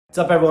What's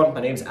up everyone,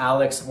 my name is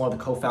Alex. I'm one of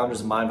the co-founders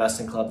of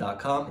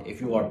myinvestingclub.com.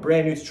 If you are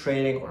brand new to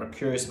trading or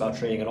curious about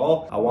trading at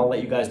all, I want to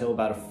let you guys know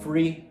about a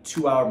free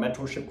 2-hour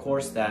mentorship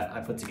course that I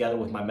put together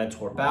with my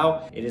mentor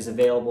Bao. It is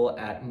available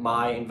at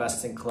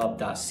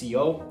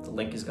myinvestingclub.co. The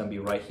link is going to be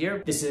right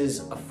here. This is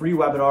a free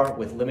webinar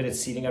with limited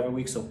seating every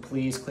week, so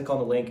please click on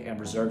the link and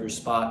reserve your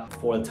spot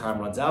before the time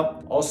runs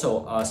out.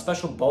 Also, a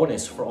special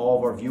bonus for all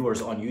of our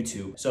viewers on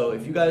YouTube. So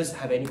if you guys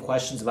have any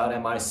questions about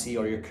MIC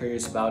or you're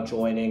curious about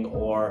joining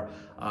or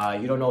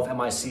you don't know if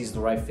MIC is the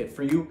right fit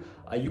for you,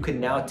 you can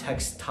now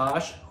text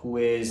Tosh, who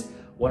is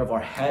one of our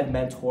head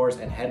mentors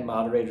and head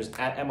moderators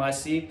at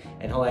MIC,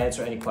 and he'll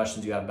answer any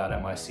questions you have about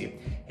MIC.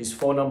 His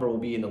phone number will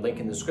be in the link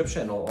in the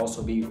description, and it'll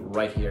also be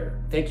right here.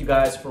 Thank you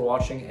guys for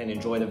watching and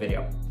enjoy the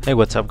video. Hey,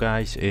 what's up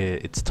guys,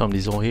 it's Tom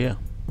Diesel here.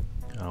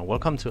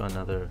 Welcome to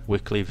another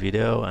weekly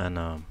video,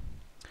 and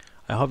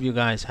I hope you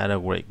guys had a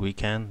great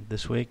weekend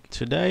this week.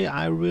 Today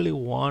I really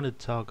want to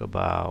talk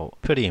about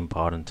a pretty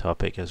important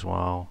topic as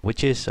well,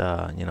 which is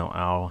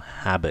our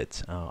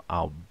habits,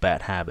 our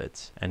bad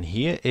habits. And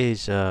here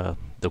is the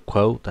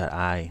quote that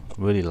I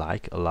really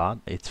like a lot.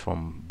 It's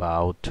from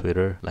Bao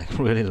Twitter, like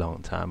really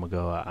long time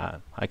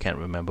ago. I can't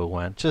remember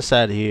when. Just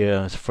said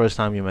here, it's the first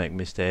time you make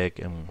mistake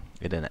and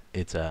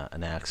it's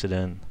an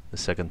accident. The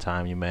second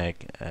time you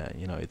make,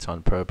 it's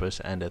on purpose,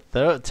 and the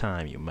third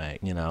time you make,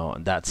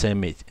 that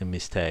same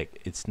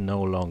mistake, it's no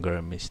longer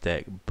a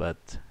mistake,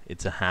 but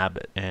it's a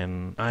habit.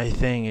 And I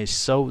think it's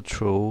so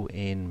true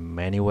in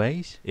many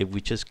ways. If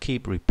we just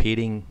keep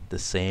repeating the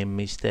same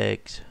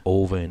mistakes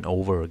over and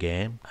over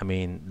again, I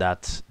mean,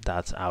 that's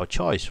our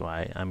choice,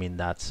 right? I mean,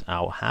 that's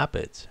our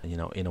habit,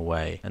 in a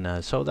way.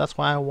 And so that's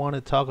why I want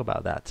to talk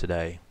about that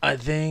today. I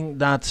think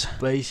that's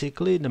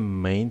basically the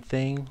main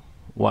thing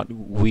what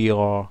we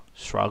are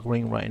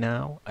struggling right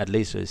now, at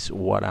least is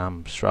what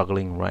I'm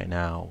struggling right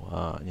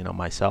now,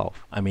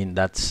 myself. I mean,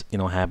 that's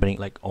happening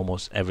like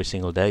almost every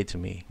single day to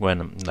me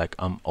when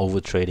I'm over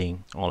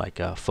trading, or like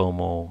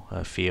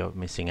FOMO, fear of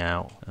missing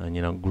out,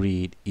 and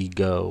greed,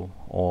 ego,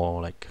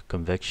 or like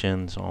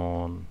convictions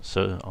on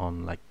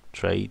like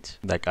trades.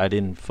 Like I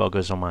didn't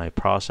focus on my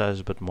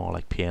process, but more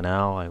like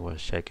P&L. I was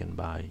shaken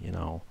by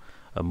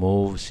a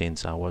move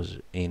since I was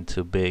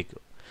into big.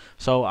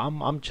 So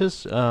I'm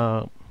just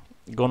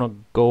gonna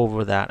go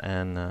over that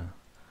and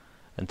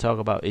talk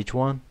about each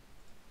one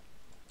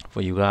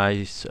for you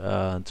guys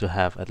to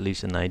have at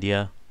least an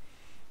idea,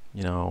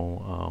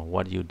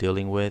 what you're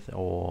dealing with,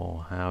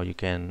 or how you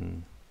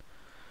can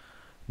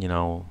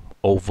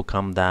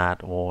overcome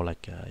that, or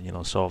like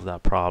solve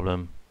that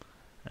problem.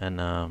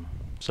 And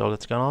so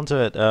let's get on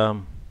to it.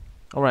 All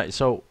right,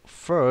 so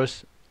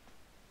first,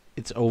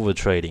 it's over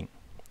trading.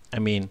 I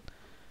mean,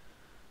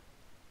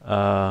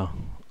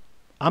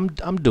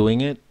 I'm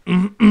doing it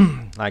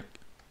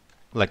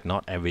like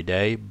not every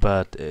day,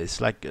 but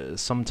it's like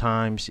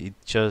sometimes it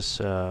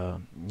just I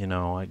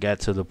get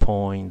to the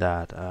point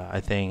that I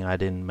think I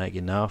didn't make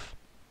enough,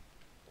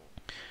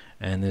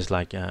 and it's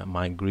like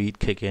my greed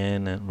kick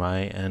in,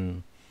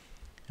 and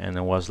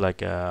it was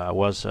like I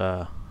was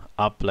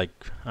up like,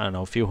 I don't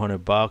know, a few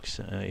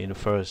 $100 in the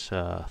first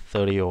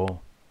 30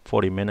 or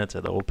 40 minutes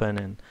at the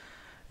open,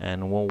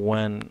 and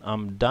when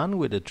I'm done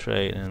with the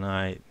trade, and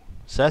I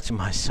said to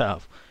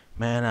myself,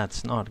 man,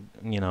 that's not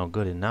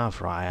good enough,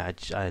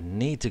 right? I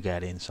need to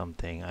get in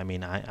something. I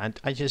mean,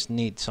 I just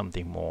need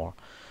something more.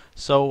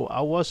 So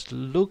I was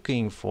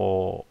looking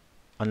for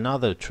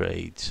another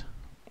trade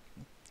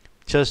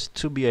just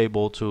to be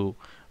able to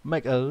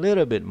make a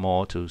little bit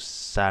more to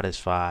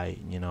satisfy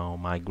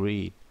my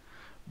greed.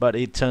 But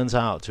it turns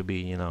out to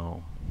be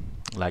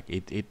like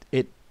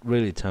it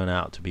really turned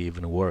out to be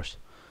even worse.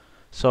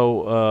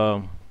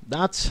 So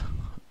that's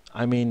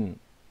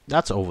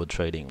over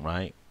trading,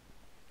 right?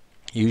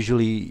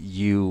 Usually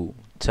you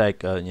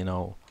take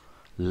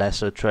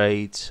lesser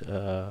trades.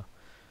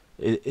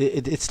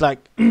 It's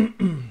like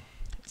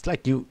it's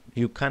like you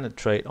kind of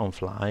trade on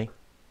fly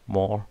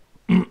more.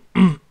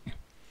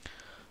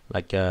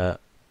 Like you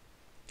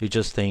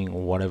just think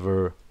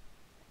whatever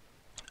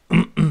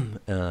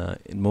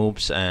it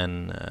moves,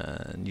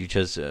 and you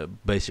just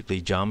basically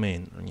jump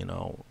in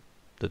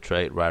the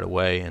trade right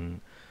away,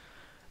 and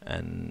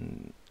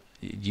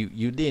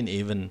you didn't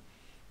even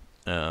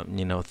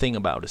think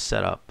about the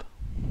setup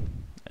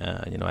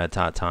at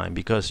that time,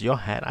 because your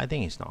head, I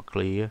think, is not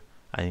clear.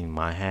 I think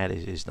my head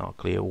is not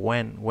clear.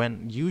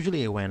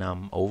 Usually when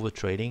I'm over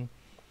trading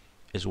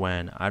is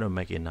when I don't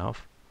make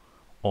enough,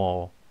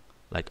 or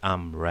like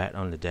I'm red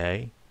on the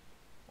day,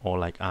 or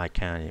like I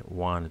kind of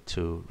want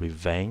to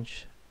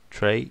revenge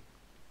trade,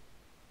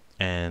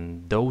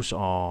 and those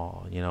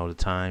are the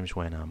times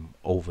when I'm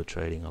over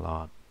trading a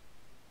lot.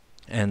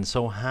 And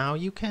so how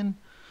you can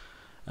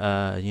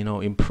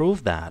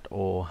improve that,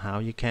 or how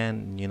you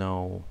can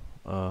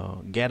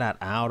get that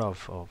out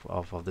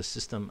of the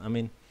system. I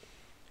mean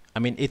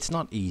it's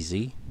not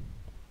easy,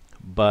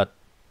 but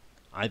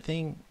I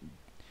think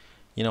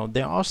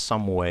there are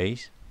some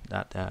ways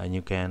that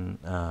you can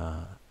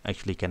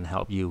actually can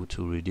help you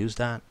to reduce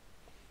that.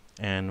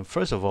 And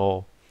first of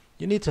all,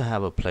 you need to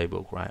have a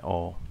playbook, right?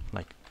 Or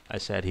like I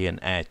said here an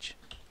edge.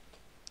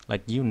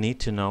 Like, you need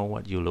to know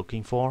what you're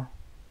looking for,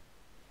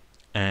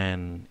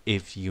 and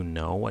if you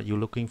know what you're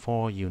looking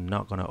for, you're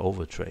not gonna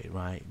overtrade,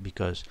 right?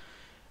 Because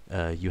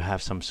you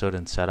have some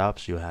certain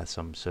setups, you have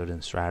some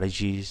certain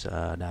strategies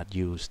that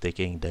you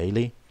sticking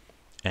daily,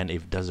 and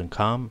if it doesn't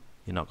come,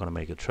 you're not gonna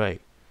make a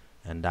trade,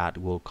 and that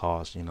will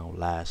cause, you know,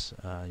 less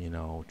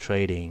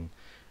trading,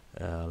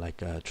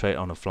 like a trade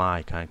on the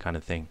fly kind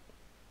of thing.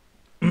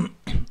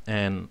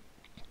 And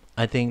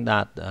I think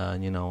that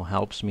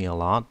helps me a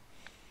lot.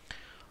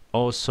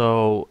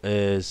 Also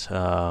is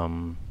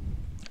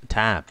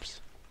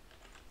tabs.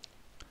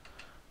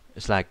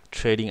 It's like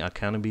trading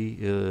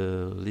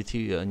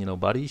accountability,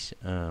 buddies.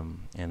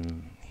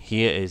 And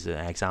here is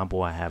an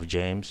example. I have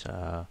James.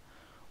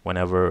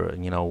 Whenever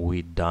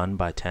we're done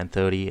by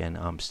 10:30 and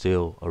I'm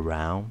still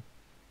around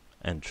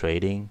and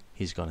trading,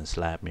 he's gonna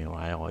slap me,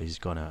 right? Or he's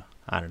gonna,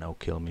 I don't know,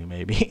 kill me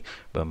maybe,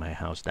 burn my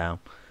house down.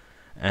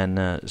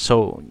 And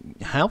so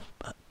have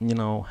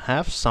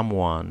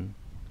someone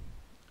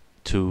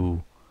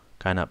to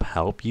kind of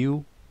help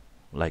you,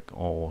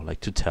 or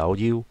to tell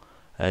you,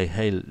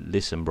 hey,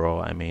 listen, bro.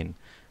 I mean,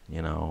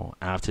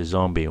 after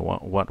zombie,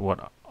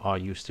 what are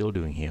you still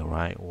doing here,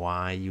 right?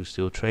 Why are you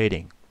still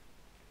trading?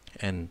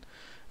 And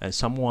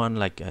someone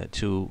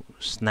to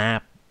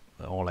snap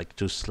or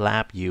to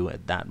slap you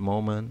at that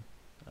moment,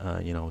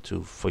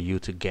 for you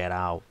to get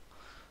out,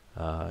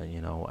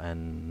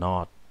 and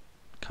not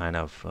kind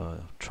of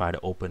try to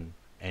open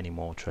any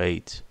more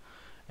trades.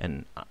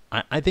 And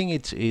I think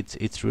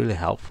it's really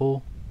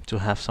helpful to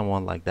have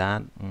someone like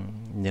that,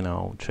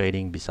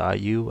 trading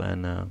beside you.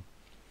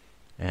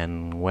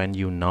 And when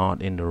you're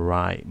not in the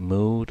right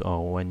mood,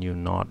 or when you're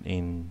not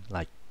in,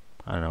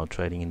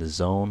 trading in the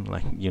zone,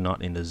 you're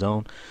not in the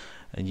zone,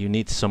 and you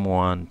need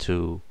someone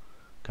to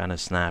kind of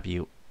snap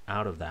you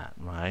out of that,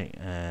 right?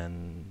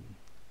 And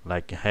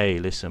hey,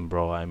 listen,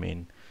 bro, I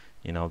mean,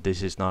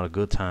 this is not a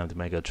good time to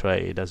make a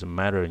trade. It doesn't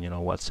matter,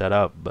 what's set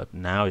up, but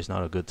now is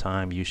not a good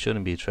time. You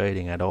shouldn't be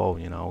trading at all.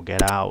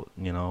 Get out.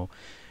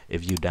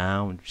 If you're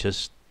down,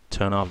 just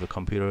turn off the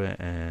computer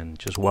and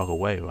just walk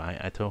away, right?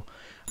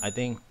 I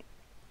think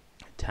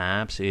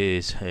tabs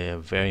is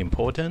very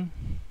important.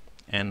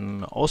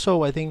 And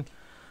also, I think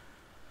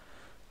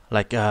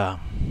I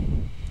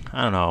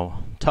don't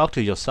know, talk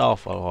to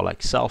yourself, or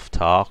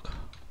self-talk.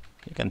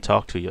 You can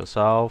talk to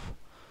yourself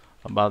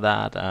about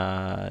that.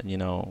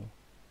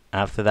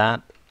 After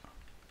that,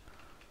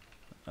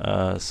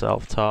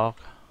 self-talk,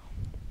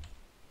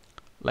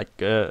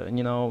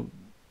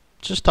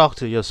 just talk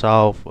to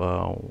yourself.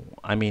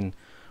 I mean,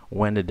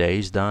 when the day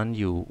is done,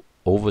 you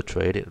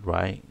overtraded,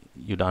 right?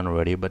 You done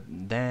already, but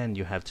then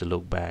you have to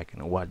look back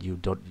and what you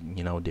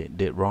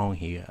did wrong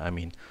here. I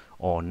mean,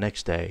 or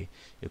next day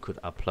you could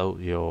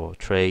upload your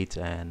trades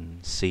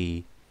and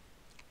see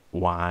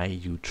why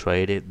you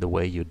traded the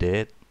way you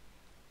did.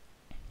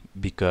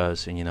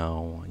 Because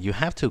you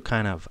have to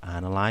kind of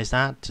analyze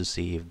that to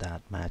see if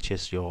that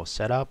matches your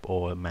setup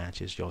or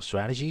matches your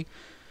strategy.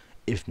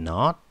 If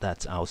not,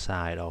 that's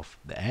outside of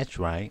the edge,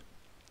 right?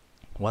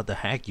 What the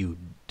heck, you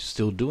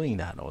still doing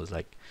that? Or it's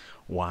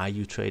why are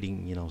you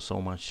trading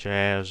so much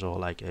shares? Or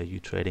are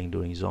you trading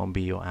during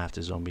zombie or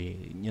after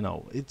zombie?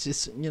 It's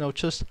just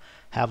just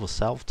have a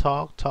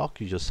self-talk, talk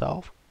to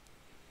yourself.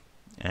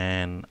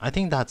 And I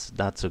think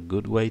that's a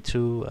good way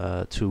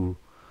to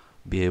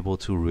be able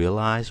to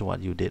realize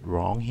what you did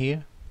wrong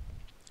here.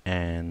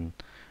 And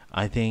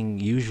I think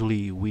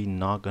usually we're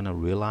not gonna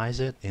realize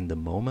it in the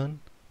moment,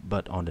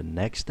 but on the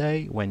next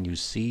day when you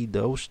see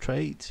those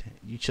trades,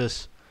 you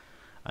just,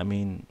 I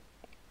mean,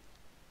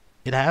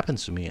 it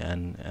happens to me,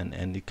 and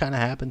it kind of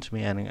happened to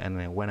me,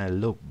 and when I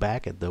look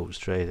back at those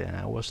trades, and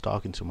I was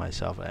talking to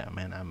myself,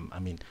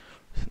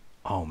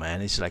 oh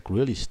man, it's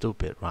really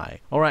stupid, right?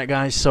 Alright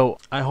guys, so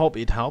I hope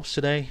it helps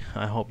today.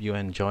 I hope you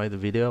enjoy the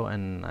video,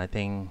 and I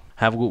think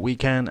have a good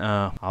weekend.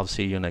 I'll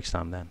see you next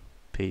time then.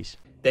 Peace.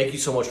 Thank you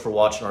so much for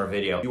watching our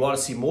video. If you want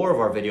to see more of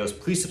our videos,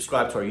 please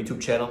subscribe to our YouTube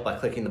channel by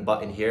clicking the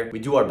button here. We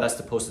do our best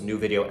to post a new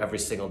video every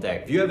single day.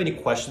 If you have any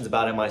questions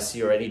about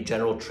MIC or any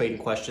general trading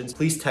questions,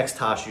 please text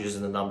Tosh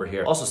using the number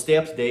here. Also, stay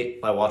up to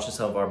date by watching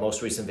some of our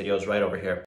most recent videos right over here.